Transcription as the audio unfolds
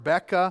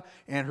Rebekah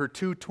and her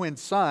two twin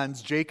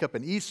sons, Jacob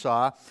and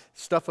Esau,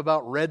 stuff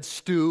about red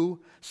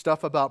stew,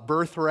 stuff about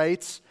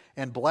birthrights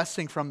and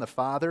blessing from the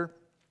father.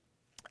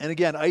 And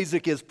again,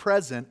 Isaac is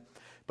present,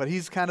 but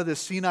he's kind of this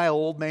senile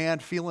old man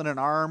feeling an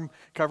arm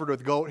covered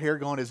with goat hair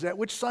going,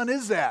 which son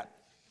is that?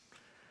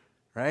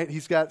 Right?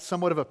 He's got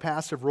somewhat of a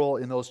passive role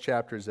in those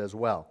chapters as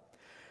well.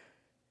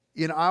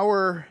 In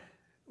our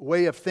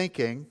way of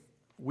thinking,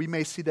 we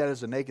may see that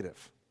as a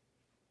negative.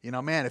 You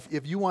know, man,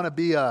 if you want to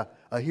be a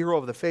hero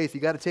of the faith,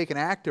 you got to take an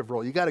active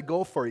role. You got to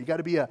go for it. You got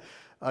to be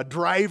a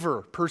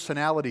driver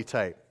personality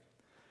type.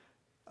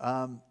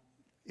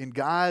 In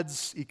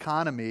God's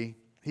economy,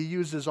 He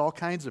uses all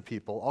kinds of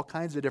people, all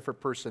kinds of different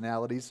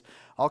personalities,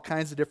 all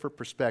kinds of different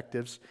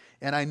perspectives.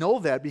 And I know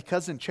that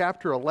because in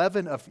chapter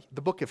 11 of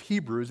the book of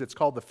Hebrews, it's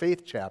called the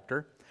faith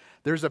chapter,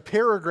 there's a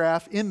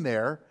paragraph in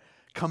there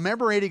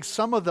commemorating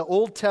some of the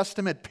Old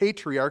Testament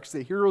patriarchs,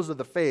 the heroes of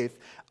the faith.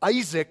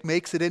 Isaac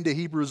makes it into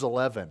Hebrews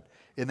 11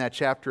 in that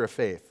chapter of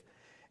faith.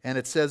 And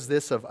it says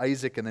this of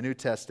Isaac in the New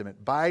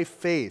Testament: by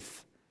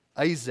faith,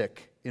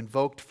 Isaac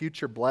invoked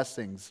future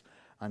blessings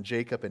on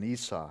Jacob and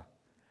Esau.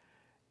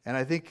 And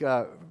I think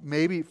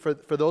maybe for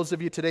those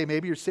of you today,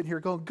 maybe you're sitting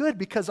here going, good,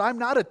 because I'm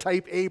not a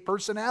type A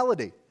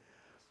personality.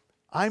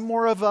 I'm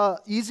more of a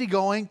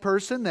easygoing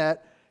person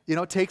that,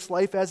 takes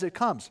life as it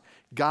comes.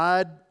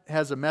 God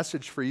has a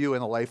message for you in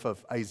the life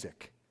of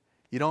Isaac.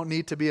 You don't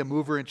need to be a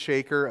mover and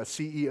shaker, a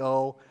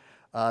CEO,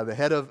 the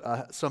head of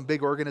some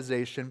big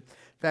organization.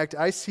 In fact,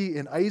 I see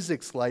in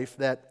Isaac's life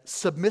that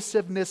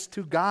submissiveness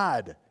to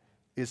God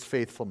is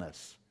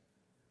faithfulness.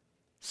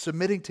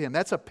 Submitting to Him.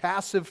 That's a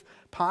passive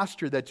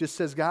posture that just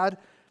says, God,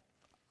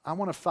 I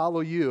want to follow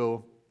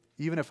you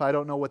even if I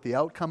don't know what the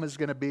outcome is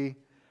going to be,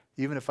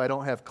 even if I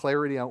don't have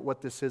clarity on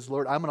what this is.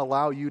 Lord, I'm going to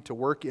allow you to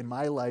work in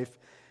my life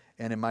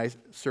and in my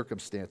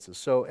circumstances.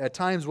 So at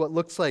times what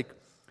looks like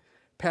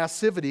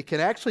passivity can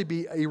actually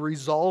be a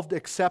resolved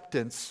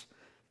acceptance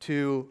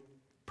to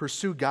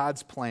pursue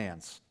God's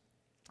plans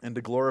and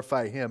to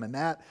glorify Him. And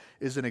that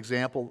is an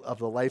example of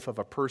the life of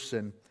a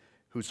person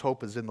whose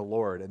hope is in the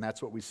Lord. And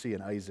that's what we see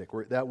in Isaac.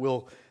 That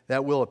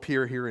will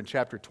appear here in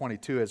chapter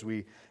 22 as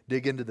we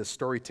dig into the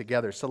story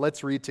together. So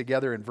let's read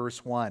together in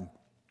verse 1.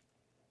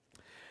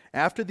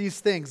 After these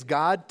things,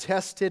 God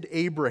tested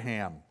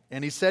Abraham,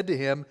 and He said to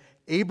him,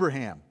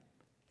 Abraham.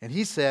 And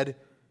he said,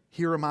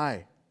 here am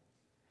I.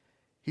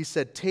 He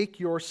said, take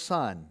your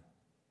son,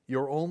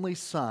 your only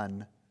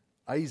son,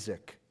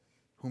 Isaac,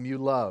 whom you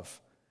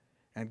love,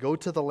 and go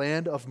to the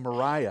land of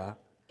Moriah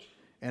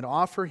and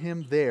offer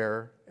him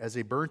there as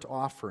a burnt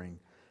offering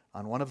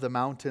on one of the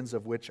mountains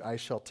of which I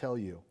shall tell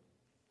you.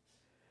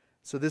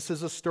 So this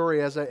is a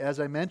story, as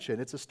I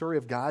mentioned, it's a story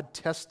of God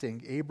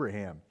testing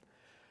Abraham.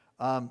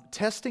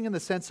 Testing in the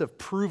sense of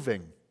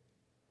proving.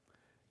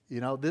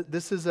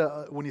 This is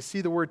when you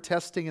see the word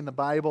testing in the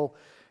Bible,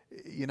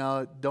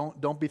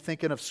 don't be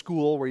thinking of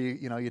school where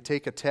you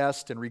take a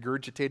test and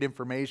regurgitate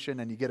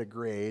information and you get a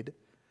grade.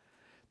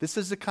 This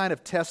is a kind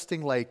of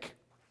testing like,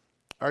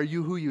 are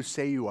you who you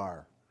say you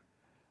are?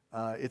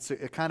 It's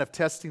a kind of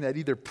testing that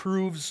either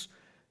proves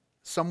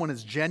someone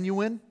is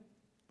genuine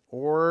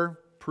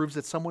or proves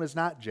that someone is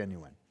not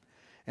genuine.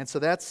 And so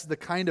that's the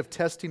kind of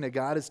testing that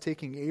God is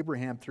taking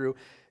Abraham through.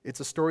 It's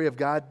a story of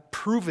God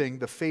proving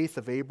the faith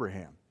of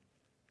Abraham.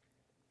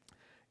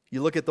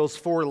 You look at those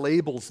 4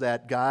 labels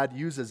that God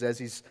uses as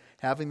He's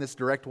having this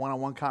direct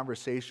one-on-one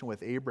conversation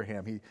with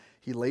Abraham.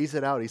 He lays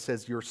it out. He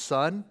says, your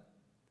son,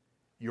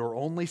 your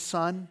only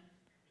son,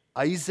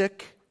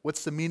 Isaac.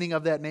 What's the meaning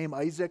of that name,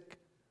 Isaac?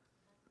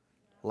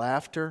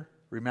 Laughter.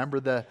 Remember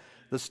the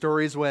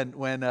stories when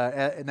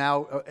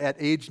now at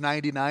age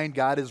 99,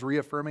 God is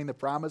reaffirming the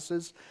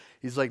promises.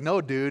 He's like, no,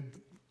 dude,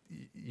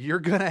 you're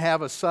going to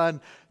have a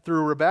son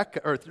through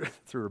Rebekah,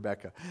 through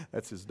Rebekah.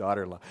 That's his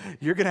daughter-in-law.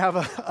 You're going to have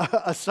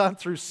a son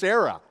through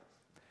Sarah.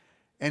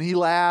 And he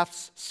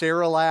laughs,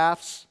 Sarah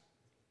laughs,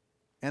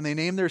 and they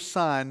name their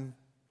son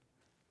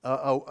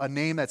a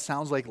name that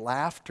sounds like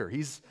laughter.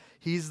 He's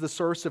the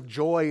source of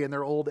joy in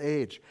their old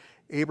age.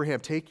 Abraham,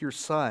 take your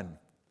son,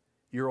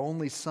 your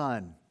only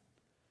son,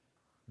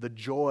 the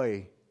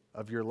joy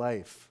of your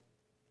life,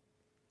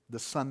 the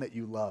son that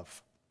you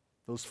love.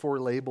 Those 4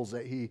 labels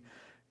that he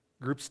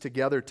groups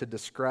together to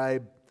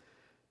describe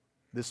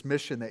this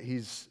mission that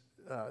he's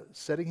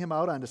setting him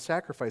out on to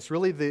sacrifice.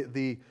 Really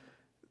the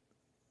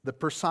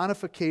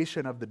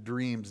personification of the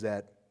dreams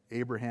that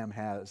Abraham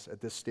has at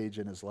this stage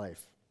in his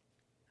life.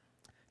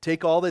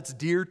 Take all that's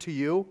dear to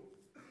you,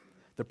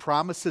 the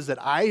promises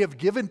that I have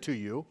given to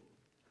you,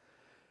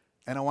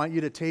 and I want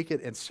you to take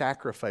it and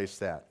sacrifice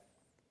that.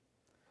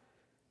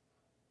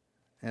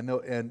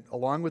 And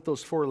along with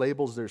those 4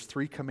 labels, there's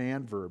 3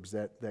 command verbs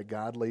that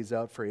God lays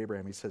out for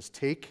Abraham. He says,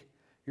 take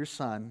your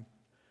son,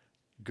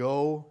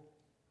 go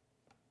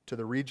to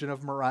the region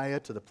of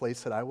Moriah, to the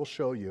place that I will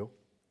show you,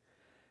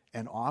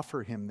 and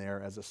offer him there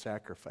as a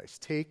sacrifice.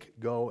 Take,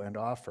 go, and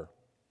offer.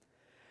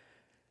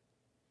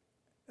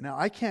 Now,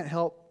 I can't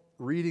help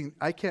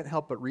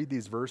but read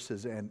these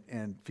verses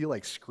and feel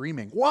like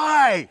screaming,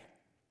 why?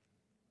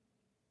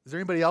 Is there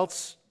anybody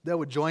else that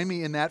would join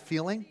me in that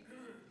feeling?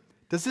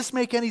 Does this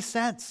make any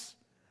sense?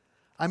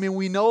 I mean,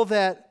 we know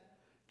that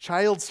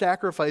child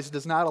sacrifice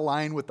does not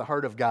align with the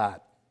heart of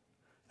God.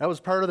 That was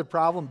part of the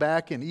problem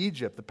back in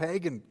Egypt. The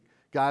pagan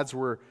gods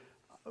were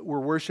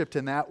worshipped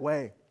in that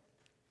way.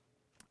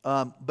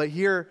 But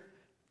here,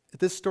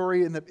 this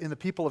story in the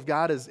people of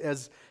God,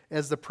 as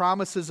the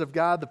promises of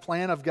God, the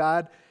plan of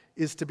God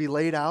is to be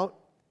laid out.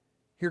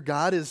 Here,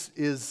 God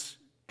is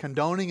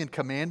condoning and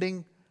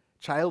commanding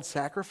child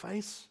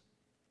sacrifice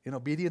in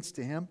obedience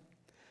to Him.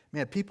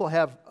 Man, people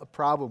have a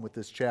problem with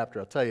this chapter.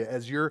 I'll tell you,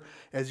 as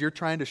you're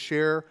trying to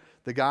share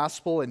the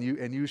gospel and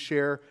you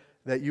share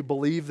that you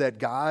believe that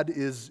God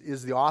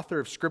is the author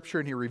of Scripture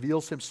and He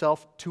reveals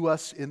Himself to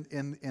us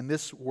in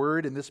this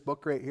word, in this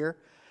book right here,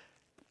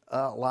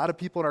 a lot of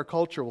people in our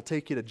culture will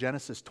take you to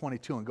Genesis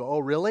 22 and go, "Oh,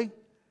 really?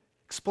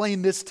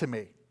 Explain this to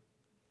me."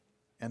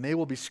 And they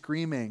will be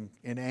screaming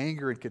in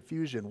anger and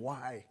confusion.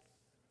 Why?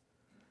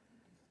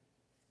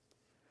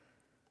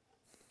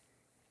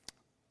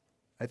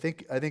 I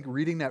think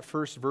reading that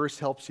first verse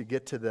helps you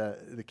get to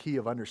the key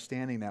of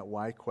understanding that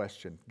why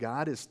question.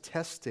 God is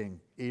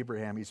testing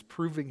Abraham. He's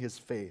proving his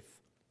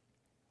faith.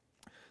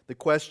 The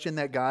question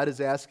that God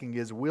is asking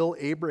is, will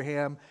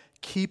Abraham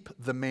keep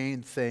the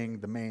main thing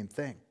the main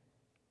thing?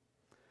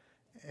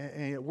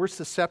 And we're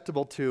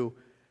susceptible to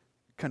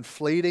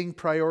conflating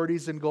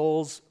priorities and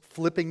goals,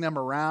 flipping them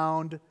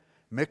around,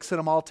 mixing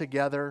them all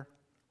together,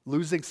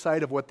 losing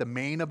sight of what the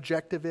main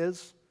objective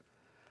is.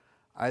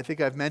 I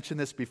think I've mentioned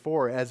this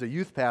before. As a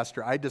youth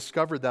pastor, I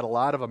discovered that a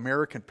lot of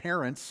American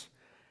parents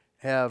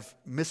have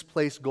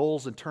misplaced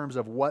goals in terms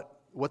of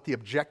what the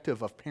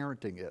objective of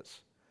parenting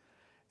is.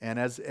 And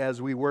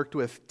as we worked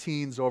with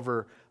teens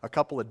over a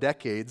couple of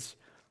decades,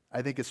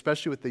 I think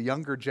especially with the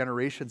younger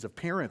generations of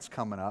parents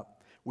coming up,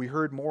 we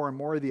heard more and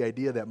more of the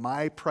idea that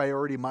my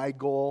priority, my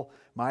goal,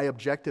 my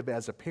objective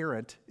as a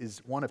parent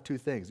is one of two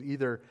things: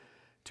 either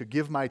to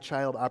give my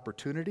child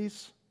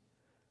opportunities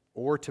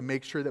or to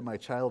make sure that my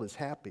child is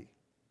happy.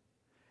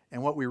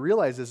 And what we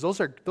realize is those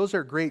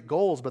are great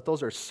goals, but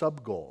those are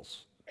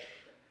sub-goals.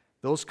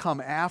 Those come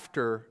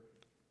after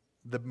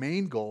the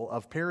main goal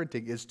of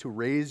parenting is to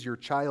raise your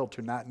child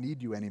to not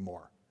need you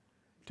anymore,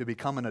 to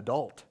become an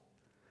adult.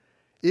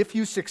 If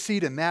you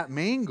succeed in that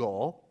main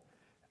goal,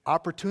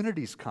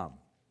 opportunities come.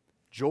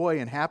 Joy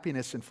and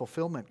happiness and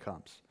fulfillment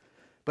comes.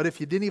 But if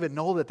you didn't even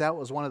know that that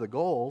was one of the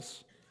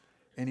goals,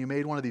 and you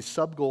made one of these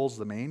sub-goals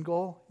the main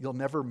goal, you'll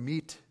never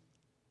meet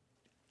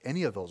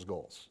any of those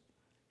goals.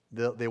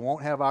 They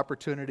won't have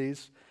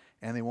opportunities,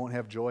 and they won't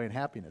have joy and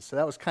happiness. So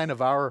that was kind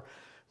of our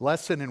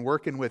lesson in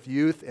working with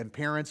youth and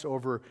parents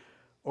over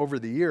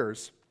the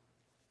years.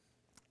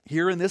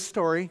 Here in this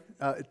story,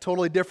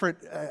 totally different.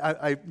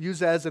 I use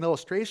that as an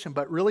illustration,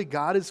 but really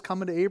God is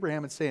coming to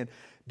Abraham and saying,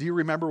 do you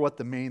remember what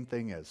the main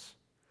thing is?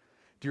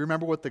 Do you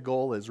remember what the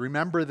goal is?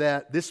 Remember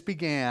that this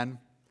began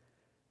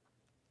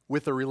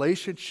with a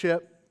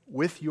relationship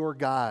with your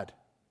God,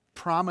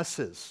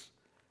 promises,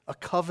 a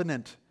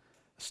covenant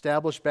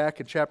established back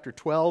in chapter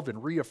 12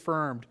 and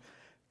reaffirmed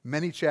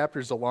many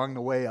chapters along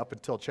the way up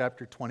until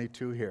chapter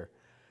 22 here.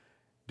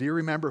 Do you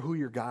remember who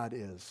your God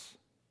is?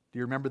 Do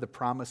you remember the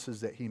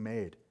promises that He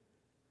made?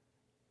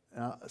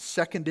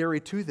 Secondary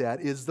to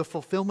that is the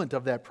fulfillment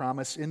of that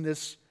promise in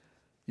this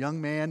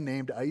young man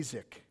named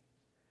Isaac.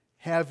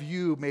 Have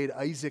you made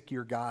Isaac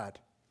your God?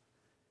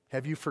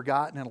 Have you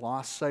forgotten and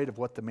lost sight of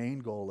what the main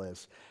goal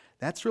is?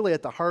 That's really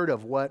at the heart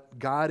of what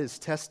God is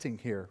testing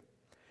here.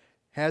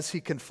 Has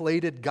he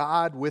conflated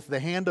God with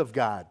the hand of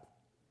God?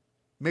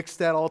 Mixed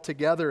that all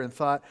together and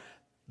thought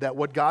that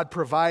what God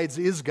provides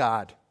is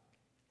God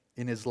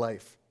in his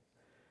life?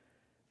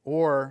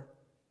 Or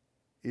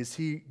is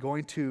he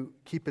going to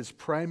keep his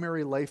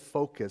primary life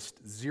focused,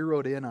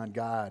 zeroed in on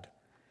God,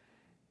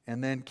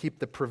 and then keep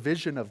the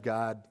provision of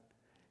God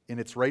in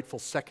its rightful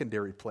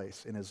secondary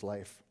place in his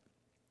life?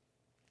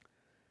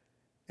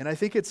 And I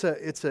think it's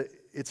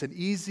an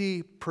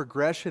easy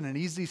progression, an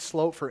easy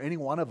slope for any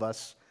one of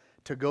us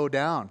to go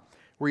down,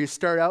 where you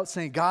start out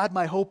saying, God,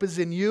 my hope is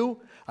in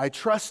you. I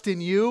trust in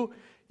you.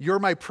 You're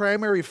my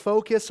primary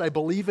focus. I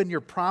believe in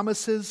your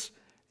promises.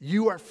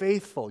 You are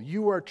faithful.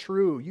 You are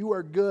true. You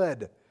are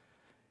good.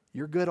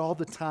 You're good all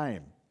the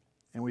time.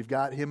 And we've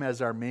got him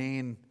as our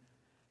main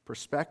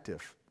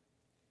perspective.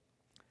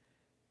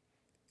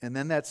 And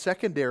then that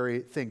secondary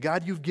thing,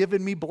 God, you've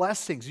given me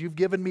blessings. You've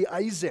given me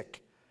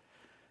Isaac.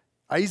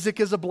 Isaac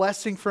is a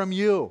blessing from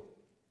you.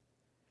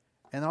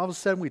 And all of a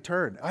sudden we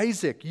turn.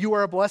 Isaac, you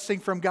are a blessing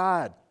from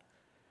God.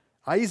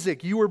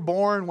 Isaac, you were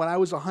born when I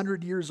was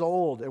 100 years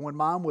old and when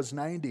mom was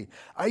 90.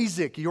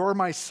 Isaac, you're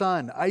my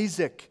son.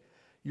 Isaac,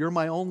 you're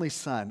my only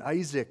son.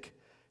 Isaac,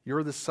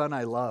 you're the son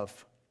I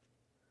love.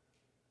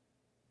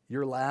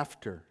 Your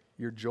laughter,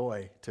 your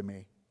joy to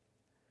me.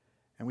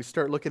 And we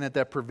start looking at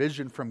that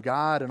provision from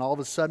God, and all of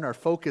a sudden our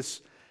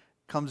focus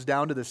comes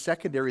down to the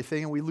secondary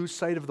thing, and we lose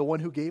sight of the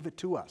one who gave it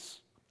to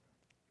us.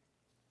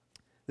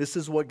 This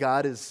is what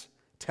God is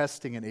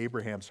testing in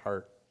Abraham's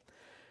heart.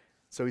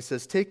 So he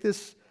says, take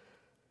this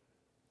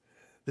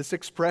This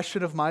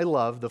expression of my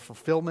love, the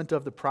fulfillment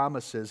of the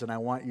promises, and I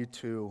want you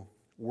to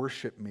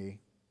worship me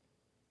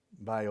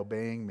by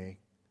obeying me,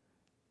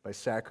 by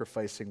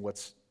sacrificing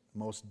what's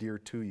most dear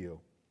to you.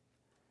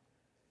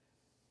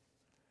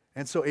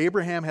 And so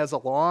Abraham has a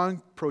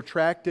long,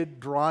 protracted,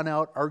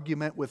 drawn-out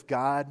argument with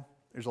God.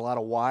 There's a lot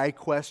of why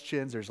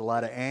questions. There's a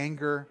lot of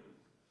anger.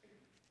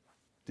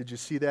 Did you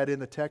see that in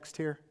the text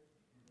here?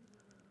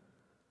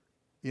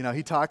 You know,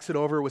 he talks it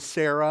over with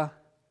Sarah.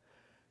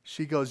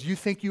 She goes, "You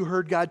think you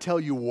heard God tell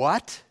you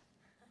what?"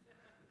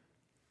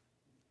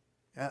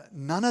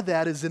 None of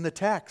that is in the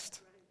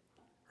text,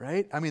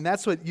 right? I mean,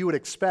 that's what you would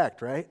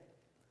expect, right?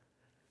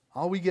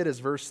 All we get is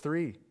verse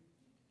 3.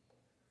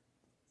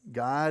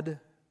 God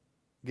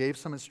gave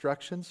some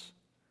instructions.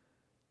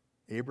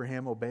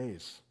 Abraham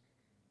obeys.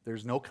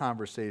 There's no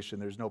conversation.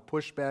 There's no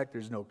pushback.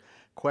 There's no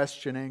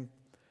questioning.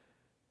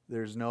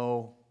 There's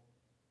no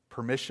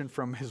permission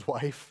from his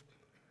wife.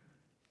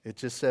 It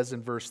just says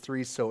in verse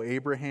 3, so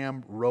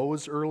Abraham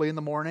rose early in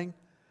the morning.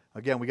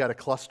 Again, we got a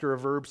cluster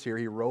of verbs here.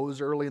 He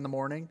rose early in the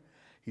morning.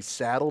 He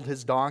saddled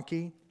his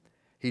donkey.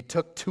 He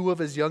took 2 of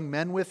his young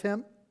men with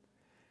him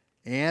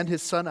and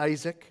his son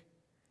Isaac,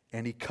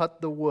 and he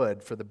cut the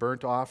wood for the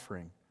burnt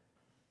offering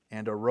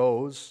and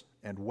arose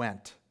and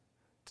went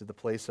to the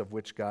place of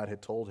which God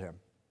had told him.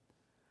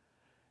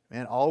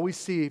 And all we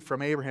see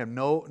from Abraham,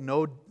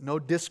 no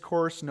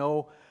discourse,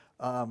 no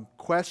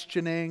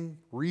questioning,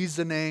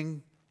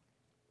 reasoning,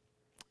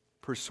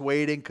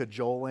 persuading,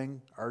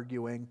 cajoling,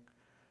 arguing.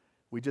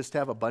 We just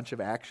have a bunch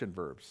of action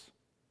verbs.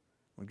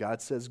 When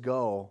God says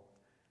go,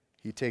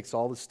 he takes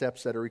all the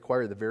steps that are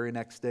required the very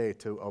next day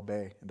to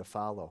obey and to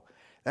follow.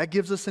 That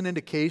gives us an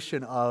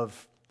indication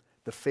of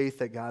the faith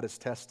that God is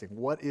testing.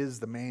 What is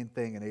the main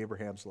thing in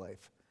Abraham's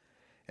life?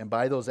 And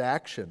by those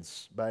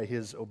actions, by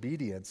his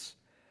obedience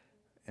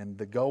and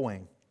the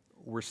going,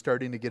 we're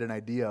starting to get an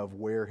idea of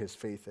where his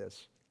faith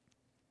is.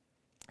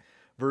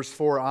 Verse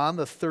 4, on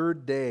the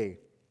 3rd day,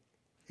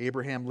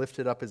 Abraham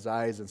lifted up his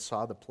eyes and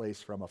saw the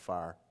place from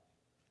afar.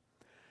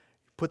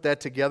 Put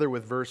that together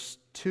with verse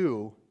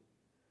 2,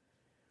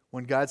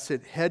 when God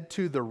said, head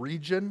to the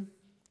region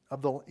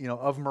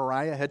of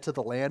Moriah, head to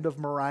the land of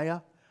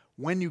Moriah.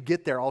 When you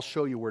get there, I'll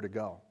show you where to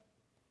go.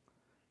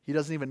 He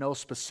doesn't even know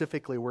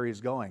specifically where he's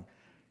going.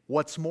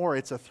 What's more,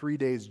 it's a 3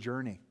 days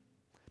journey.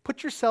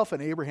 Put yourself in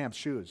Abraham's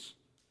shoes.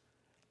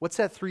 What's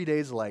that 3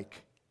 days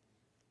like?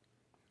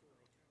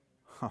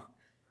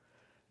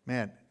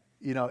 Man,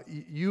 you know,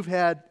 you've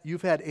had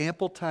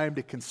ample time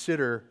to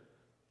consider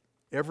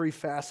every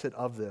facet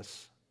of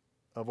this,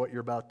 of what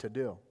you're about to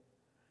do.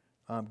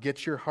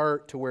 Get your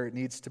heart to where it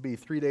needs to be.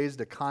 3 days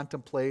to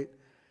contemplate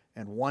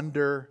and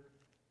wonder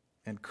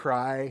and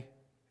cry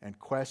and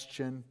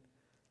question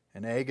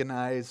and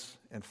agonize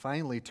and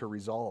finally to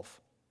resolve.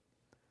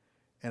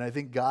 And I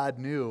think God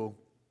knew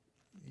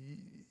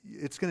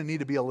it's going to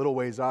need to be a little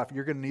ways off.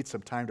 You're going to need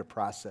some time to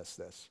process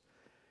this.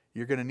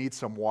 You're going to need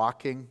some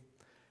walking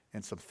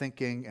and some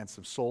thinking and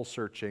some soul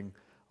searching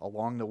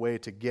along the way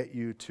to get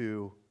you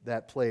to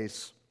that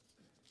place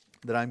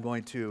that I'm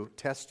going to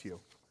test you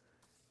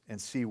and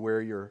see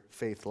where your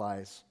faith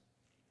lies.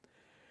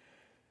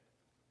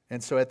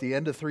 And so at the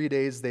end of 3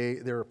 days,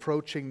 they're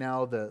approaching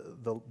now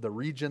the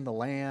region, the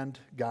land.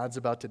 God's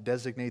about to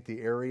designate the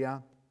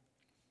area.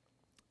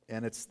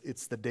 And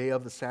it's the day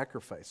of the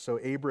sacrifice. So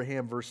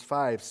Abraham, verse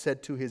 5,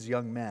 said to his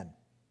young men,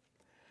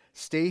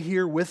 stay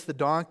here with the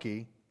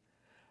donkey.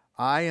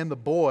 I and the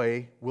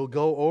boy will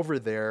go over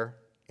there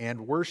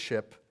and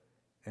worship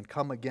and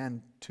come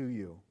again to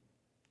you.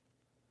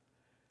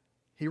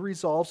 He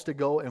resolves to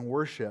go and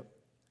worship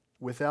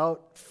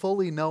without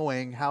fully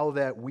knowing how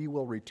that we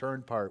will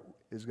return part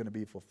is going to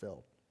be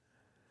fulfilled.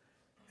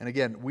 And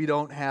again, we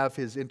don't have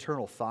his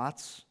internal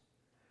thoughts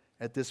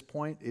at this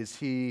point. Is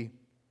he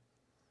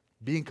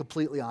being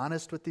completely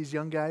honest with these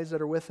young guys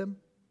that are with him?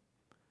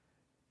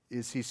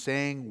 Is he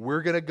saying,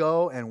 we're going to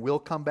go and we'll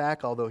come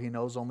back, although he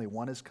knows only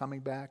one is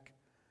coming back?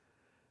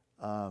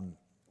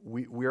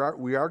 We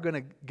are going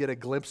to get a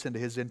glimpse into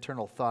his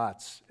internal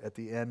thoughts at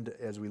the end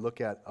as we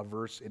look at a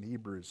verse in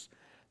Hebrews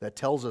that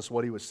tells us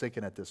what he was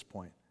thinking at this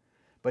point.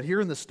 But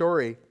here in the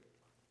story,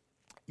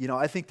 you know,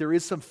 I think there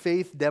is some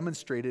faith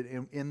demonstrated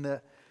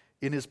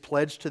in his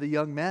pledge to the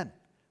young men.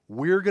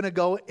 We're going to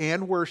go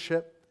and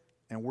worship,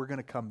 and we're going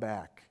to come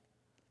back.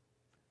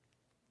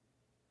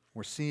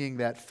 We're seeing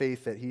that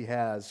faith that he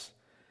has,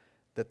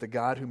 that the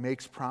God who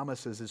makes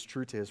promises is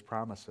true to his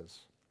promises.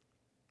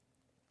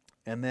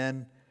 And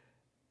then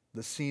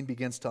the scene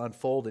begins to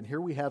unfold, and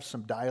here we have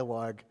some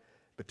dialogue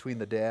between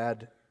the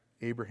dad,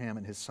 Abraham,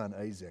 and his son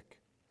Isaac.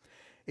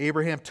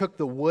 Abraham took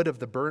the wood of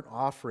the burnt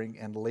offering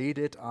and laid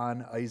it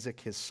on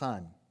Isaac his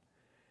son.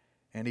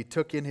 And he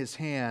took in his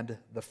hand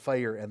the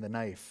fire and the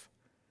knife.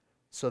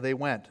 So they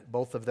went,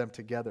 both of them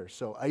together.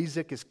 So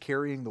Isaac is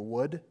carrying the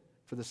wood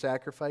for the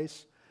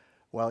sacrifice,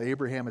 while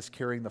Abraham is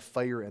carrying the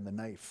fire and the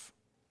knife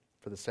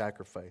for the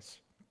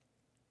sacrifice.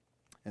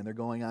 And they're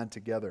going on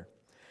together.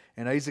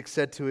 And Isaac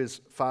said to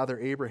his father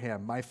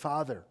Abraham, my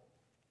father.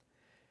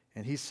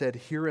 And he said,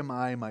 here am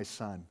I, my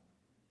son.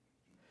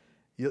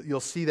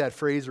 You'll see that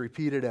phrase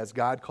repeated as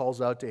God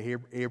calls out to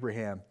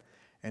Abraham,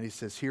 and he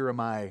says, "Here am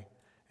I."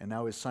 And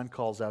now his son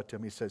calls out to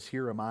him. He says,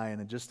 "Here am I." And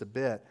in just a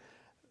bit,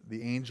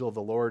 the angel of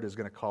the Lord is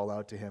going to call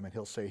out to him, and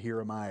he'll say, "Here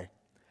am I."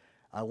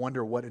 I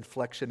wonder what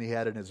inflection he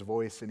had in his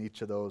voice in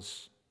each of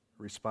those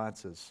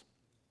responses.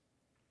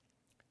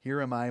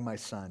 "Here am I, my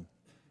son."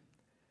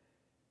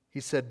 He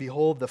said,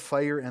 "Behold the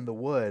fire and the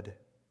wood,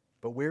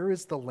 but where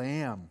is the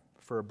lamb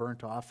for a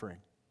burnt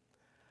offering?"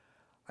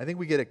 I think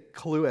we get a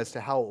clue as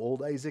to how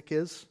old Isaac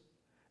is.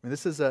 I mean,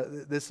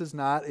 this is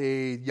not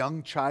a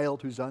young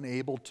child who's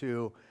unable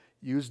to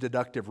use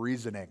deductive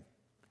reasoning.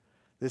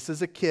 This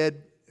is a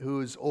kid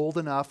who's old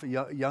enough, a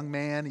young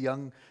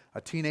man,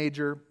 a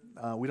teenager.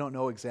 We don't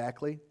know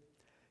exactly.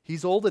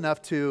 He's old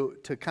enough to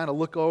kind of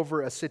look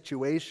over a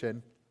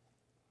situation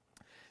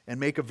and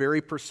make a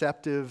very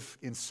perceptive,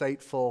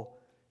 insightful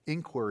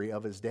inquiry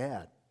of his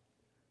dad.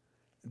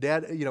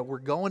 "Dad, we're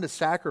going to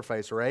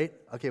sacrifice, right?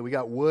 Okay, we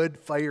got wood,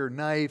 fire,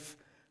 knife.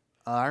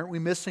 Aren't we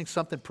missing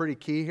something pretty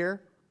key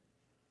here?"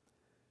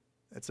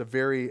 It's a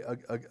very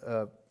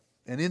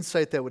an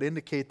insight that would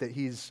indicate that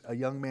he's a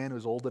young man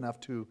who's old enough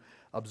to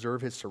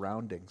observe his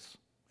surroundings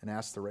and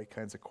ask the right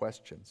kinds of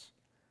questions.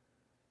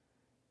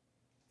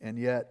 And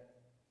yet,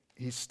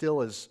 he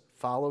still is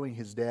following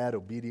his dad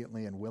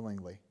obediently and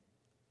willingly.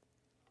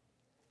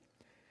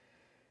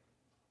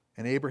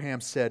 And Abraham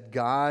said,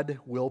 "God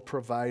will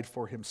provide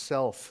for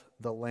himself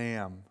the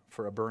lamb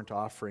for a burnt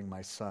offering,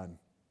 my son."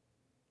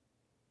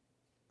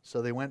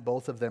 So they went,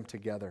 both of them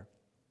together.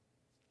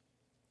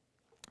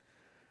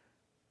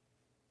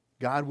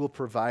 God will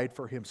provide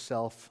for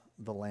himself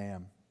the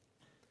lamb.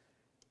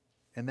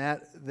 And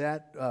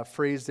that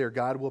phrase there,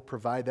 "God will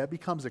provide," that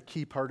becomes a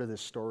key part of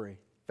this story.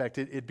 In fact,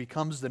 it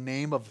becomes the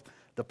name of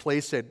the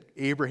place that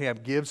Abraham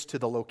gives to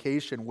the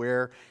location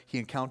where he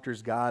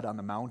encounters God on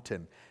the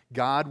mountain.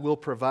 God will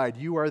provide.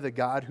 You are the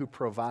God who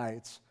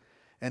provides.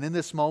 And in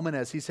this moment,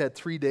 as he's had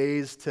 3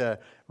 days to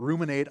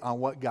ruminate on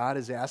what God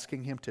is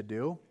asking him to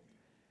do,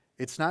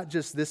 it's not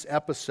just this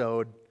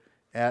episode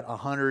at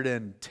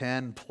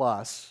 110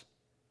 plus.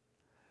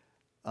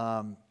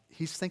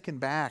 He's thinking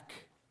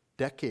back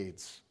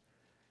decades,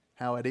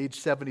 how at age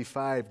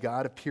 75,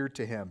 God appeared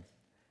to him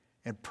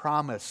and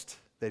promised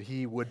that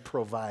he would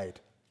provide.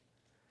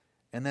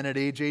 And then at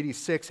age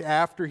 86,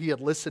 after he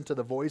had listened to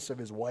the voice of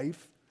his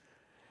wife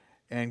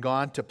and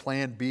gone to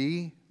plan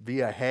B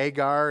via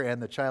Hagar and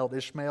the child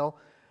Ishmael,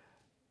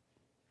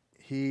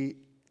 he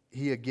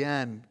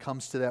again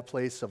comes to that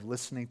place of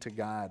listening to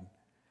God.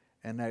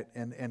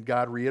 And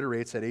God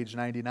reiterates at age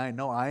 99,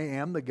 "No, I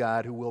am the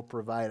God who will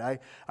provide.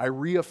 I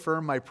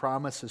reaffirm my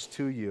promises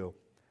to you."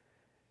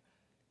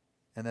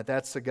 And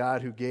that's the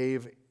God who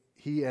gave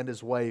he and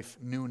his wife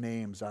new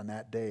names on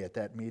that day at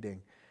that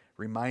meeting,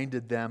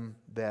 reminded them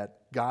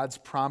that God's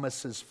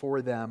promises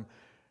for them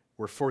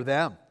were for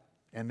them,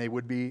 and they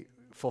would be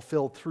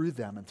fulfilled through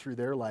them and through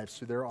their lives,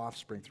 through their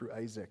offspring, through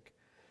Isaac.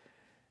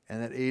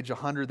 And at age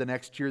 100 the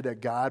next year,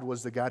 that God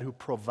was the God who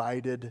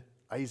provided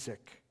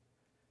Isaac.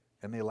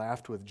 And they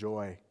laughed with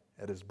joy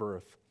at his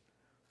birth.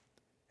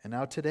 And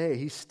now today,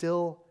 he's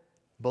still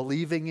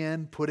believing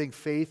in, putting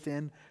faith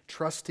in,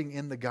 trusting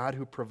in the God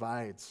who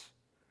provides.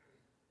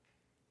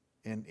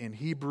 In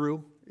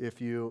Hebrew,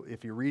 if you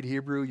read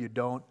Hebrew, you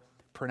don't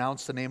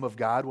pronounce the name of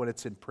God when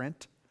it's in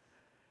print.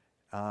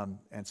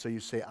 And so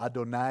you say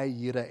Adonai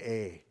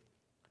Yireh.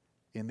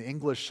 In the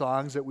English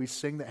songs that we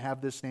sing that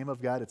have this name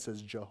of God, it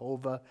says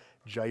Jehovah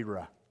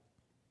Jireh.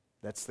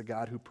 That's the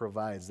God who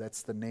provides.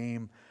 That's the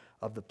name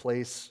of the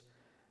place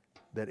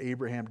that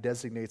Abraham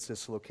designates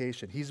this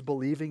location. He's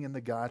believing in the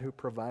God who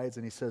provides,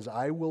 and he says,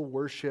 "I will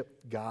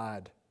worship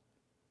God.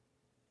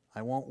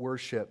 I won't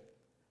worship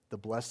the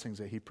blessings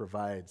that he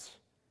provides,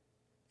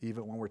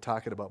 even when we're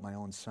talking about my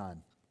own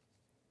son."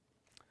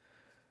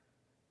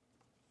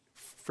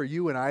 For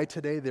you and I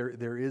today,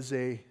 there is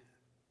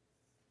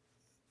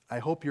I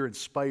hope you're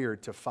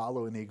inspired to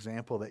follow in the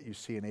example that you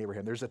see in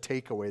Abraham. There's a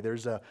takeaway.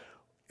 There's an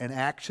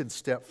action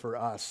step for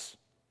us.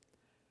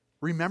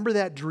 Remember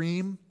that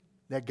dream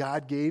that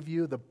God gave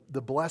you, the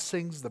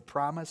blessings, the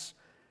promise.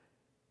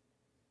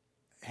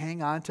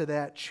 Hang on to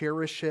that,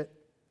 cherish it.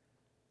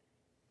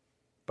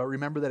 But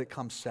remember that it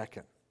comes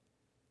second.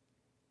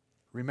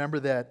 Remember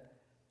that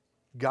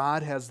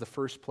God has the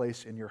first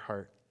place in your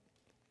heart.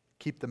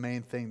 Keep the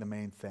main thing the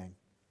main thing.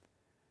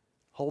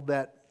 Hold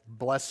that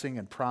blessing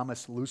and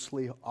promise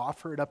loosely.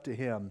 Offer it up to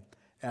him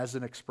as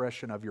an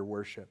expression of your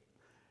worship.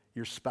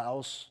 Your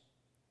spouse,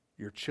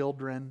 your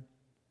children,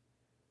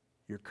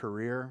 your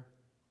career,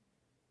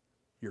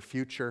 your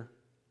future,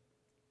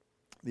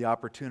 the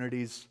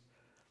opportunities,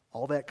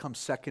 all that comes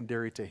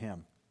secondary to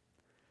him.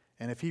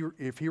 And if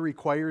he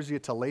requires you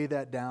to lay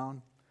that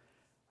down,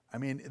 I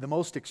mean, the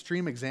most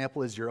extreme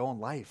example is your own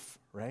life,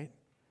 right?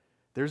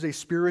 There's a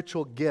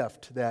spiritual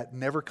gift that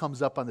never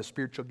comes up on the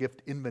spiritual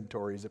gift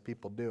inventories that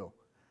people do,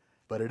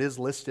 but it is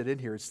listed in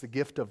here. It's the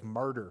gift of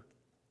martyr.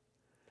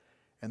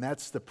 And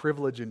that's the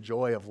privilege and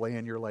joy of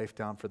laying your life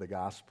down for the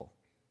gospel.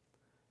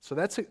 So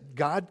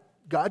God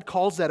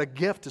calls that a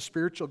gift, a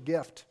spiritual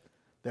gift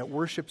that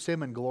worships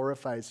him and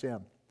glorifies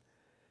him.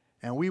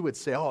 And we would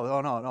say,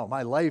 oh, no,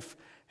 my life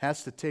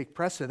has to take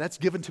precedent. That's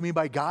given to me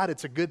by God.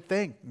 It's a good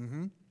thing.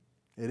 Mm-hmm.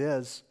 It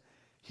is.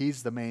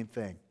 He's the main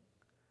thing.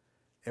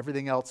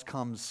 Everything else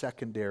comes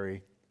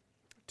secondary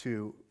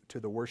to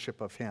the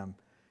worship of him.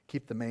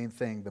 Keep the main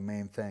thing the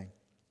main thing.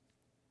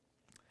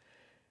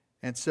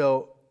 And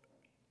so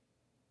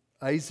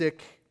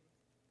Isaac,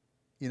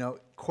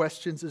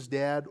 questions his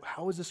dad,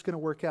 how is this going to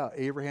work out?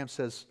 Abraham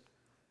says,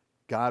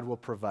 God will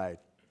provide.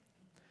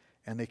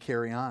 And they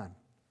carry on.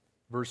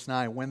 Verse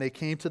 9, when they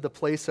came to the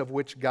place of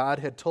which God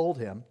had told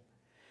him,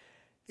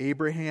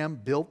 Abraham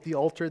built the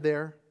altar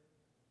there,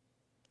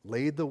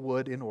 laid the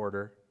wood in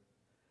order,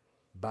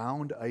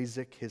 bound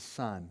Isaac his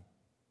son,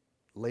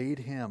 laid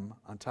him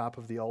on top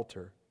of the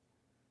altar,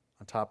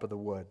 on top of the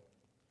wood.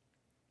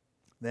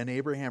 Then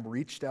Abraham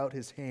reached out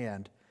his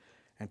hand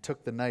and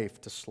took the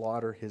knife to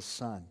slaughter his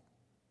son.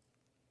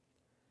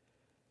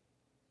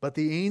 But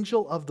the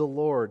angel of the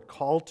Lord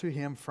called to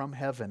him from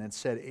heaven and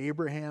said,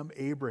 Abraham,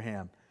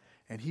 Abraham.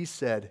 And he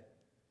said,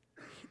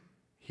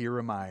 here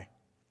am I.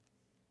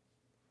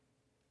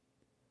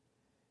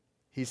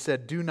 He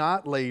said, do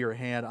not lay your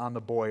hand on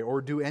the boy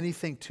or do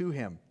anything to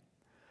him.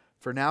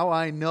 For now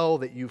I know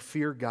that you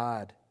fear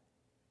God,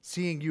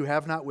 seeing you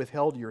have not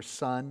withheld your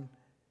son,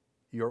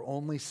 your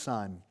only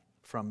son,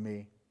 from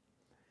me.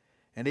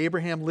 And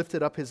Abraham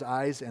lifted up his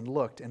eyes and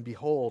looked, and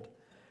behold,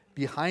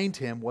 behind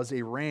him was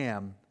a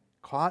ram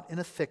caught in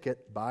a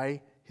thicket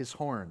by his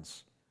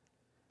horns.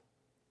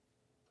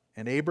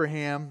 And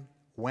Abraham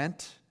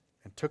went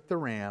and took the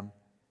ram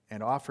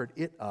and offered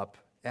it up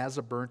as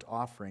a burnt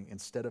offering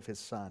instead of his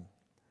son.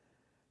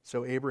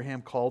 So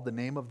Abraham called the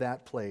name of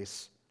that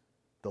place,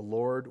 the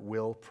Lord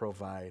will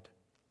provide.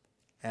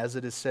 As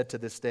it is said to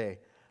this day,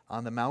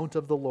 on the mount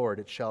of the Lord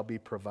it shall be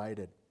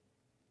provided.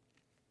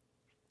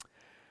 I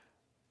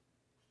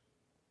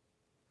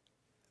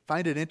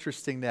find it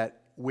interesting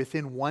that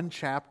within one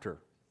chapter,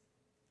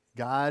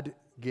 God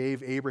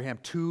gave Abraham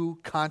two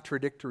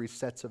contradictory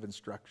sets of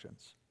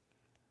instructions.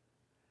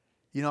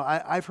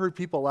 I've heard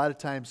people a lot of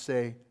times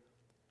say,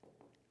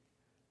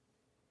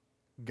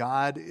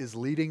 God is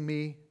leading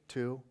me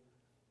to,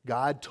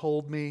 God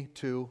told me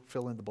to,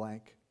 fill in the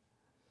blank.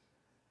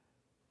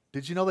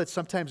 Did you know that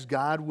sometimes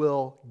God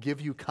will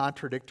give you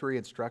contradictory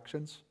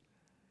instructions?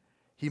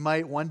 He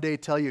might one day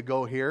tell you,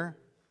 go here,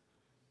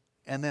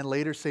 and then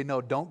later say,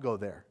 no, don't go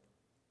there.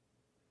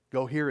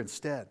 Go here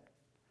instead.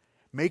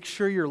 Make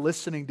sure you're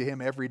listening to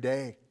him every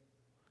day.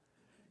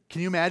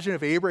 Can you imagine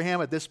if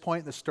Abraham at this point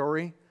in the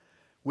story,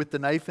 with the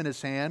knife in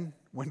his hand,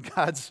 when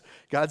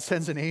God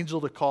sends an angel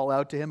to call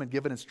out to him and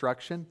give an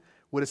instruction,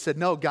 would have said,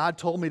 no, God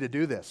told me to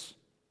do this,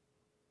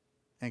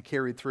 and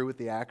carried through with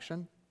the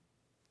action?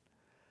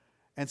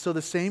 And so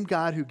the same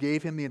God who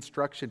gave him the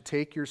instruction,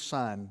 take your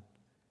son,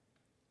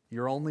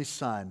 your only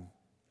son,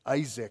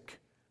 Isaac,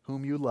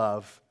 whom you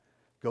love,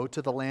 go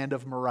to the land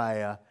of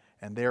Moriah,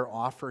 and there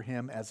offer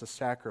him as a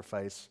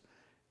sacrifice,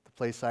 the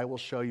place I will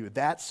show you.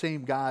 That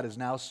same God is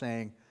now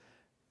saying,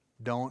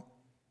 don't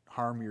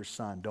harm your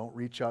son. Don't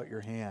reach out your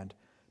hand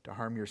to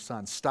harm your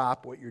son.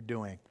 Stop what you're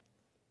doing.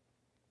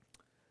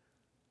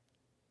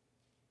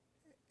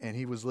 And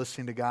he was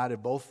listening to God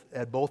at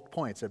both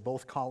points, at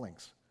both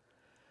callings.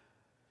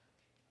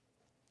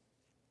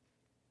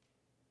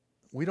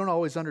 We don't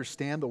always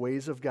understand the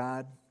ways of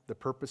God, the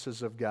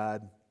purposes of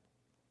God.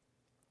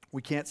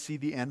 We can't see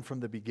the end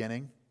from the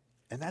beginning.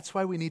 And that's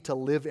why we need to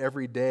live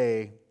every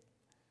day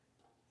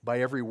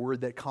by every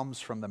word that comes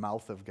from the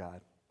mouth of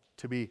God.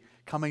 To be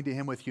coming to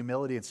him with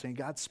humility and saying,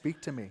 God,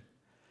 speak to me.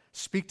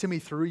 Speak to me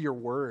through your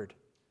word.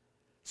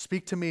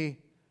 Speak to me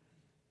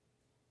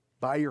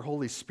by your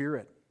Holy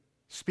Spirit.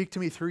 Speak to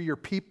me through your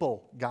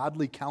people,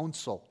 godly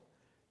counsel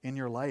in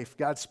your life.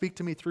 God, speak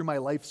to me through my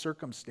life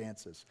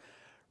circumstances.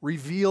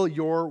 Reveal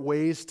your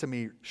ways to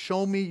me.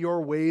 Show me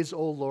your ways,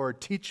 O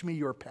Lord. Teach me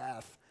your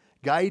path.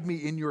 Guide me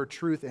in your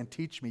truth and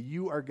teach me.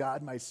 You are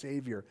God, my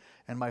Savior,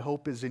 and my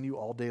hope is in you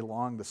all day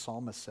long, the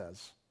psalmist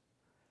says.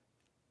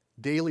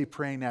 Daily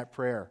praying that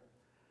prayer.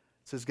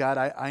 It says, God,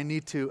 I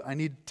need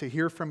to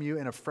hear from you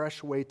in a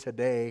fresh way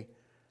today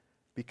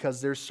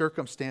because there's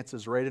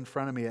circumstances right in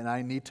front of me and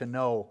I need to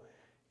know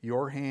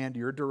your hand,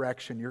 your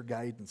direction, your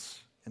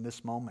guidance in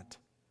this moment,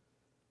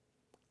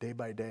 day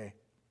by day.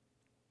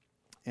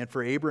 And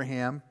for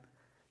Abraham,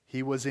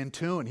 he was in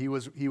tune. He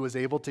was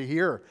able to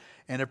hear,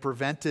 and it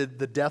prevented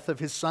the death of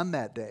his son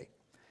that day.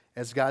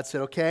 As God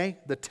said, okay,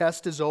 the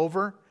test is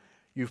over.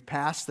 You've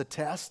passed the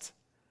test.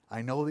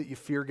 I know that you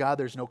fear God.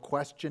 There's no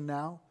question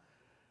now.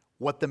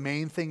 What the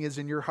main thing is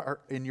in your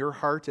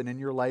heart and in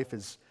your life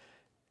is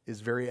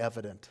very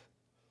evident.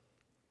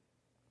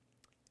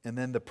 And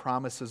then the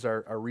promises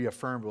are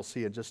reaffirmed. We'll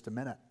see in just a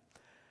minute.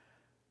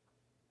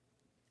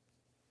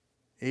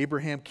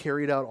 Abraham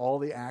carried out all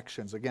the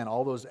actions. Again,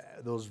 all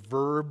those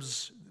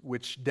verbs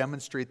which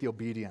demonstrate the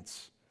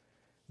obedience.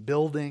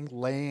 Building,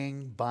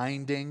 laying,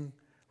 binding,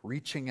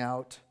 reaching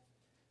out,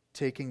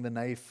 taking the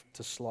knife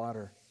to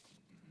slaughter.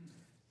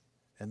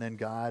 And then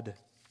God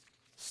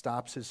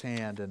stops his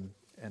hand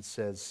and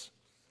says,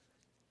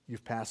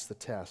 you've passed the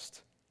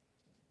test.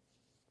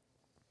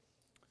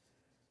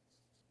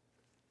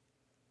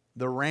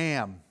 The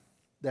ram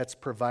that's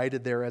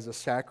provided there as a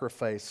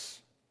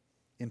sacrifice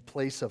in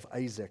place of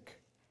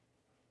Isaac.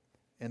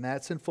 And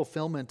that's in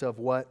fulfillment of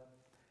what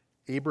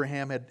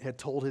Abraham had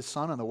told his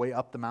son on the way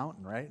up the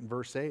mountain, right? In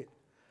verse 8.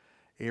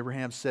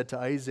 Abraham said to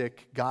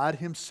Isaac, God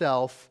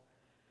himself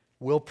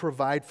will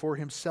provide for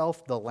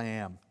himself the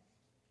lamb.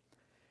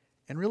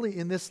 And really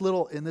in this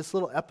little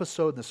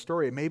episode in the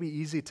story, it may be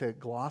easy to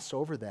gloss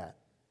over that.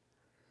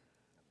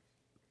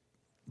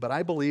 But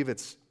I believe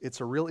it's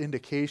a real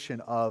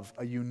indication of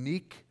a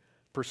unique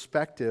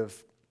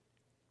perspective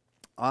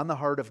on the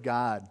heart of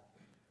God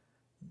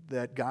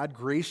that God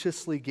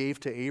graciously gave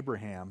to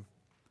Abraham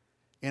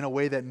in a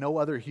way that no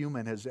other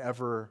human has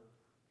ever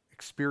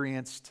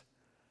experienced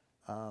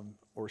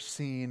or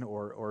seen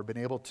or been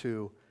able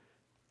to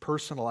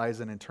personalize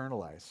and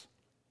internalize.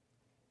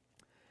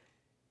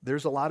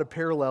 There's a lot of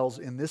parallels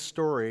in this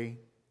story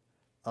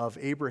of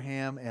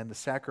Abraham and the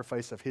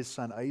sacrifice of his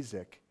son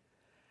Isaac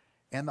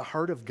and the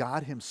heart of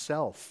God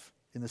himself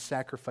in the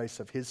sacrifice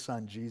of his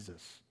son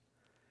Jesus.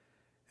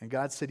 And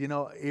God said,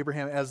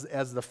 Abraham,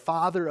 as the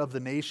father of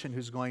the nation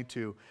who's going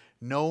to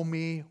know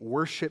me,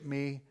 worship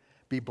me,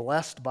 be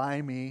blessed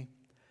by me,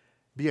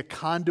 be a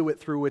conduit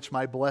through which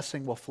my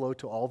blessing will flow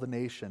to all the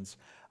nations,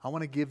 I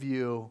want to give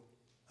you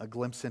a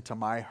glimpse into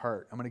my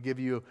heart. I'm going to give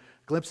you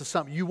a glimpse of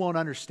something you won't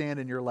understand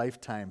in your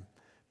lifetime,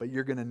 but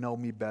you're going to know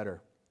me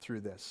better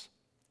through this.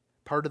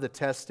 Part of the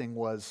testing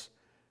was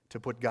to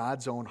put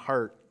God's own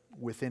heart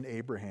within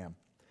Abraham.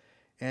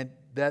 And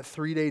that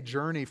 3-day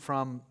journey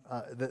from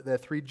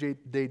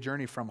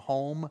journey from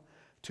home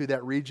to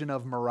that region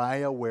of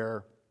Moriah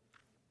where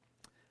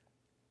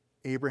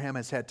Abraham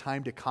has had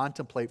time to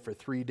contemplate for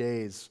 3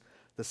 days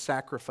the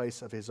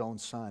sacrifice of his own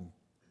son.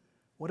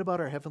 What about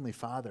our Heavenly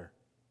Father?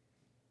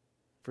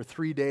 For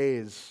 3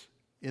 days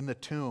in the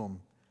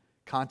tomb,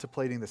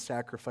 contemplating the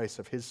sacrifice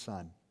of his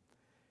son.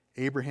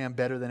 Abraham,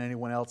 better than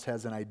anyone else,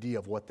 has an idea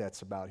of what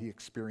that's about. He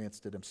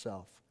experienced it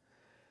himself.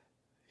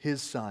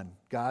 His son,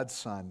 God's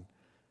son,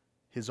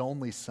 his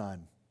only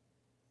son,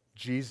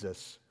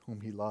 Jesus,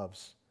 whom he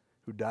loves,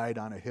 who died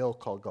on a hill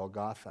called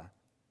Golgotha.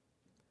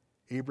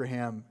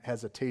 Abraham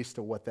has a taste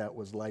of what that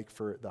was like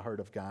for the heart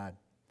of God.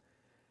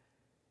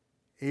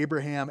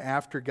 Abraham,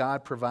 after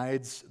God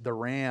provides the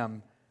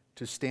ram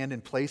to stand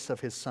in place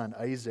of his son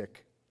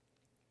Isaac,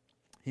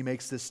 he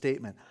makes this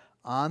statement,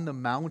 on the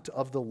mount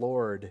of the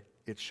Lord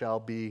it shall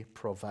be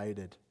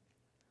provided.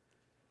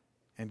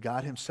 And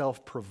God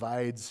himself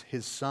provides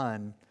his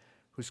son,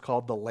 who's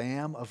called the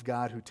Lamb of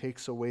God, who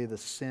takes away the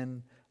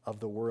sin of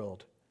the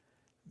world.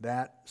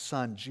 That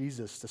son,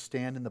 Jesus, to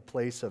stand in the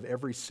place of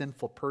every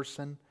sinful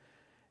person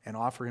and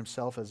offer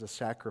himself as a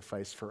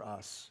sacrifice for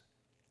us.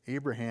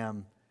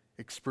 Abraham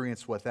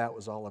experienced what that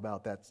was all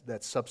about,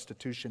 that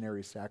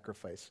substitutionary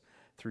sacrifice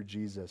through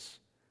Jesus.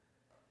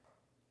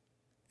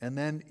 And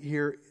then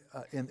here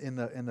in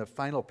the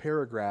final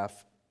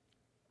paragraph,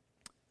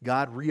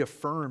 God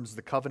reaffirms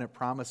the covenant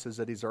promises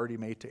that he's already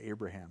made to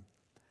Abraham.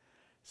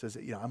 He says,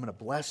 I'm going to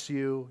bless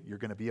you. You're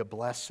going to be a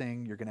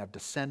blessing. You're going to have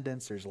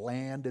descendants. There's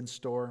land in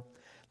store.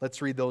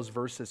 Let's read those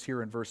verses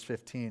here in verse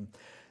 15.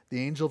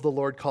 The angel of the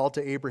Lord called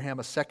to Abraham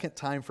a second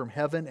time from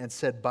heaven and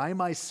said, by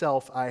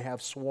myself I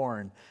have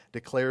sworn,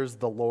 declares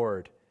the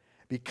Lord,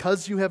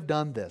 because you have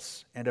done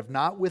this and have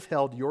not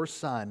withheld your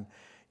son,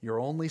 your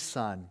only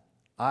son,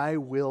 I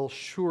will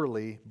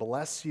surely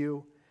bless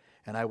you,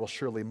 and I will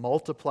surely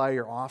multiply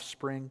your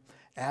offspring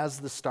as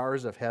the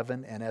stars of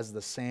heaven and as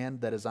the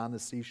sand that is on the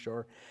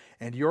seashore.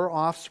 And your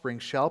offspring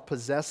shall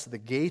possess the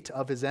gate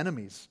of his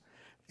enemies.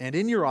 And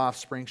in your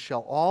offspring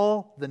shall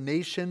all the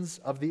nations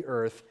of the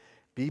earth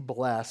be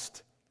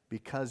blessed,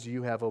 because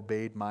you have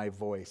obeyed my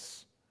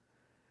voice.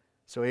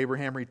 So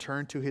Abraham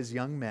returned to his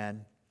young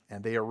men,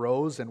 and they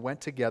arose and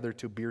went together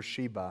to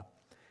Beersheba.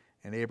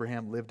 And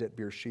Abraham lived at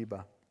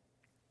Beersheba.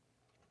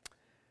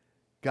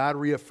 God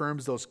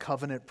reaffirms those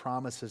covenant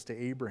promises to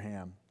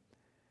Abraham.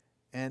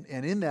 And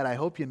in that, I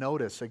hope you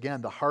notice,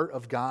 again, the heart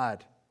of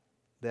God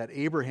that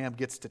Abraham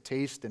gets to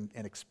taste and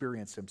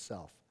experience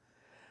himself.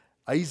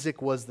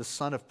 Isaac was the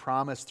son of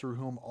promise through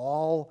whom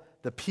all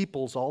the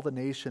peoples, all the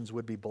nations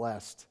would be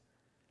blessed.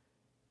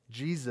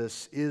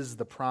 Jesus is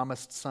the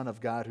promised Son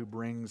of God who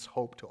brings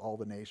hope to all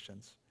the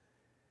nations.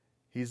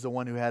 He's the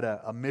one who had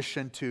a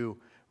mission to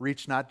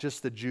reach not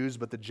just the Jews,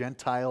 but the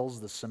Gentiles,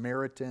 the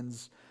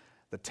Samaritans,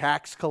 the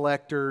tax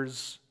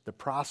collectors, the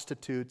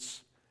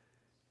prostitutes,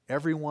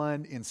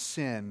 everyone in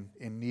sin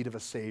in need of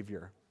a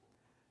Savior.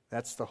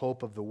 That's the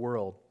hope of the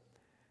world.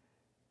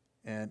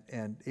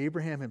 And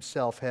Abraham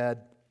himself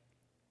had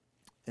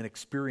an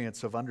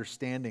experience of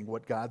understanding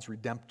what God's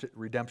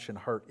redemption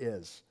heart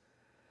is.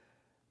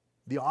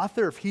 The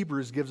author of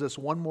Hebrews gives us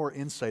one more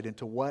insight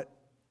into what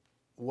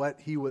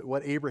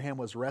Abraham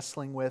was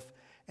wrestling with,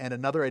 and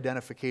another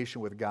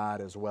identification with God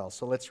as well.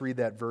 So let's read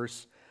that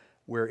verse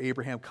where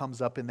Abraham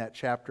comes up in that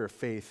chapter of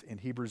faith in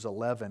Hebrews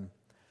 11,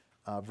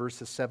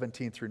 verses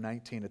 17 through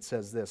 19. It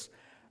says this,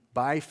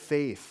 by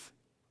faith,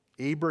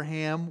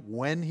 Abraham,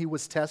 when he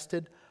was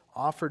tested,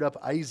 offered up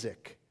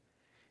Isaac.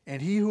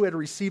 And he who had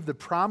received the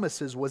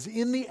promises was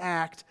in the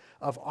act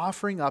of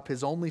offering up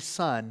his only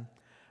son,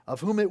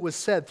 of whom it was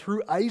said,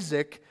 through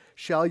Isaac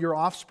shall your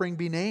offspring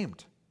be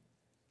named.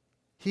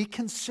 He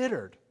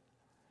considered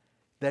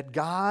that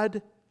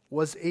God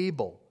was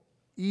able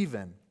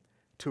even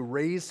to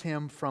raise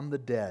him from the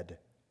dead,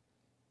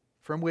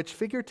 from which,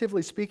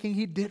 figuratively speaking,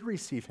 he did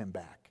receive him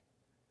back.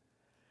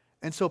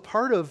 And so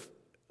part of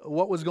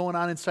what was going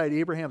on inside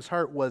Abraham's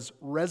heart was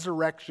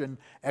resurrection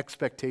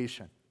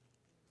expectation.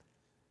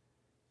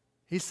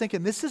 He's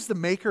thinking, this is the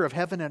maker of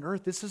heaven and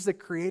earth. This is the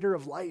creator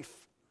of life.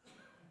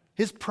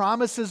 His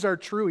promises are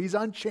true. He's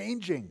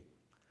unchanging.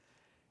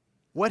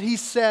 What he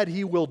said,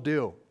 he will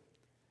do.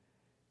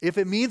 If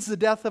it means the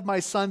death of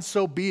my son,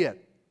 so be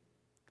it.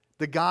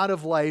 The God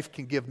of life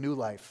can give new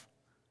life.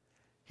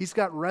 He's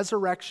got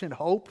resurrection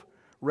hope,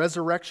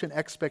 resurrection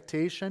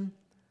expectation.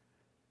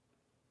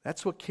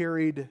 That's what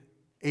carried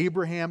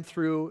Abraham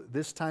through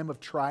this time of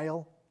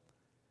trial.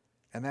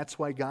 And that's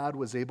why God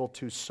was able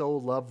to so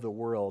love the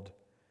world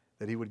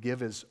that he would give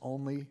his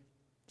only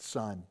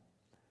son,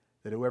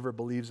 that whoever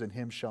believes in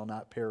him shall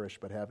not perish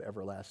but have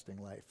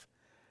everlasting life.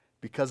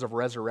 Because of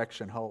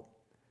resurrection hope,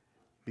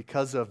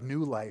 because of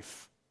new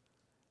life.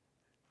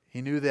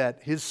 He knew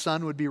that his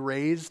son would be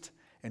raised,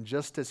 and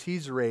just as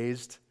he's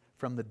raised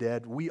from the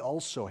dead, we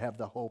also have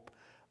the hope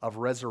of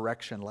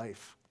resurrection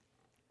life.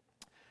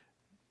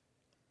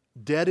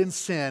 Dead in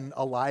sin,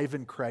 alive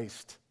in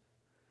Christ.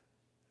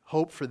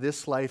 Hope for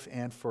this life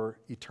and for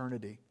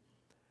eternity.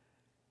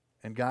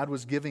 And God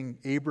was giving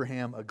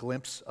Abraham a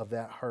glimpse of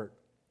that heart.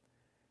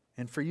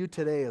 And for you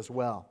today as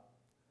well.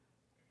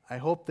 I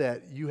hope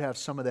that you have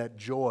some of that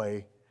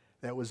joy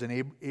that was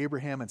in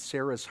Abraham and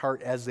Sarah's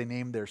heart as they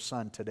named their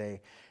son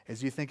today.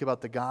 As you think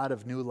about the God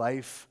of new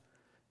life,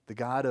 the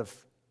God of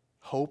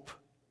hope,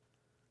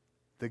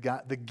 the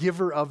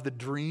giver of the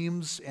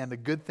dreams and the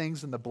good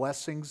things and the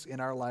blessings in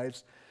our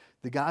lives,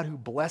 the God who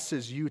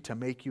blesses you to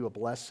make you a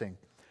blessing.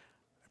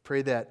 I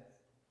pray that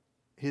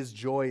his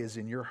joy is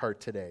in your heart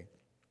today.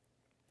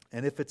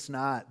 And if it's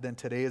not, then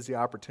today is the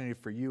opportunity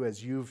for you,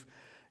 as you've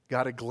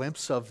got a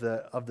glimpse of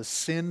the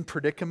sin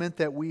predicament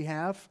that we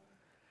have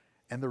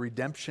and the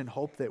redemption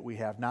hope that we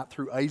have, not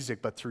through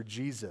Isaac, but through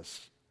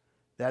Jesus.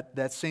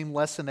 That same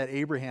lesson that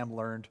Abraham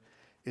learned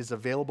is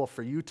available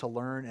for you to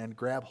learn and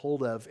grab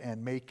hold of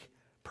and make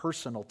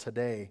personal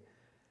today.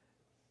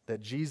 That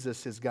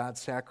Jesus is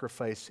God's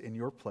sacrifice in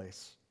your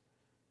place.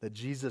 That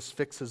Jesus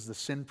fixes the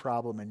sin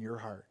problem in your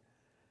heart.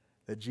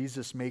 That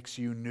Jesus makes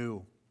you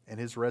new. And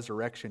his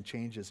resurrection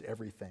changes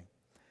everything.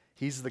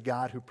 He's the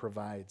God who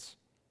provides.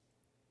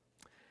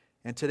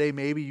 And today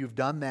maybe you've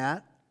done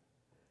that,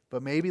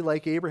 but maybe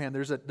like Abraham,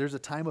 there's a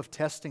time of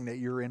testing that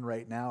you're in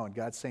right now, and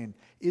God's saying,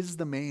 is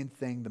the main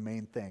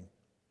thing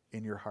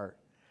in your heart?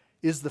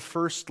 Is the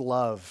first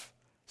love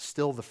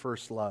still the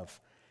first love?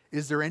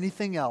 Is there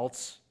anything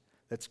else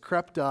that's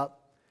crept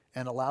up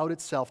and allowed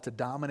itself to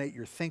dominate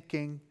your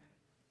thinking,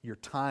 your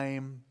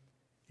time,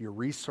 your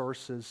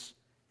resources,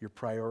 your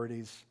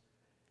priorities?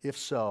 If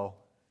so,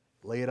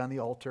 lay it on the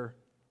altar,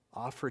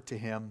 offer it to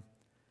him,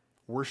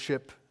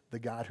 worship the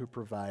God who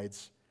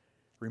provides.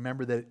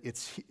 Remember that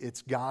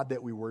it's God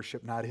that we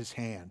worship, not his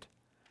hand,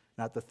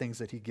 not the things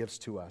that he gives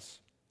to us.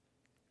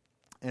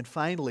 And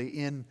finally,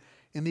 in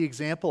the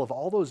example of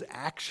all those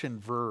action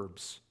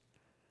verbs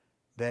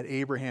that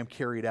Abraham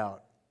carried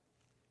out,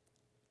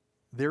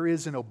 there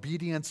is an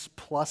obedience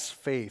plus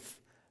faith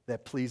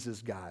that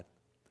pleases God.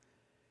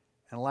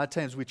 And a lot of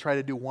times we try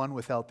to do one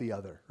without the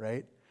other,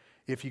 right?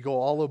 If you go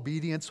all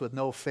obedience with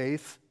no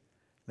faith,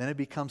 then it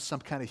becomes some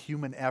kind of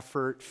human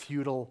effort,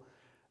 futile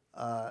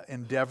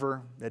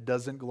endeavor that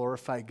doesn't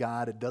glorify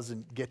God. It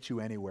doesn't get you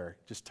anywhere.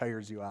 It just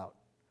tires you out.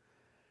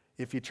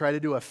 If you try to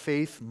do a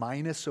faith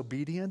minus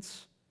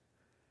obedience,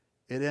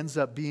 it ends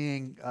up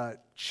being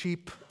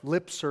cheap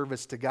lip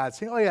service to God,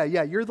 saying, oh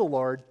yeah, you're the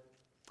Lord.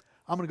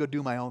 I'm going to go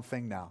do my own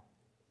thing now.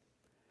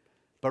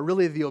 But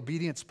really, the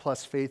obedience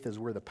plus faith is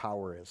where the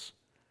power is.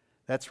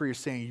 That's where you're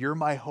saying, you're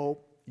my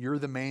hope. You're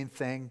the main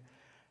thing.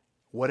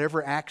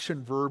 Whatever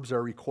action verbs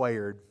are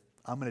required,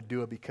 I'm going to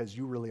do it because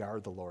you really are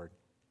the Lord.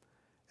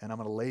 And I'm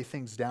going to lay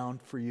things down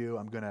for you.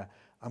 I'm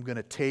going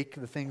to take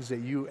the things that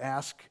you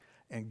ask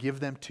and give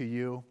them to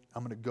you.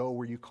 I'm going to go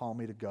where you call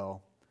me to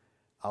go.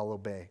 I'll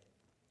obey.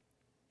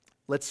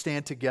 Let's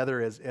stand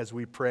together as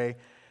we pray.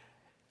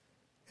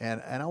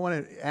 And I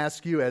want to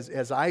ask you,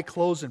 as I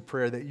close in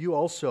prayer, that you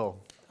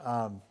also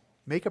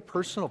make a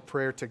personal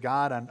prayer to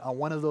God on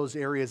one of those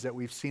areas that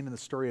we've seen in the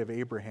story of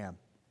Abraham.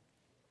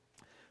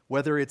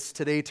 Whether it's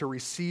today to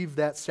receive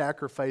that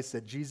sacrifice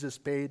that Jesus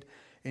paid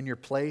in your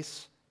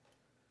place,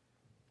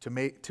 to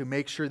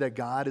make sure that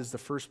God is the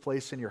first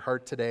place in your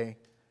heart today,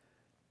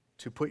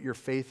 to put your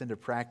faith into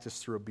practice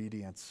through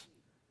obedience.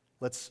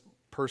 Let's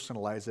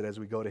personalize it as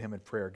we go to him in prayer.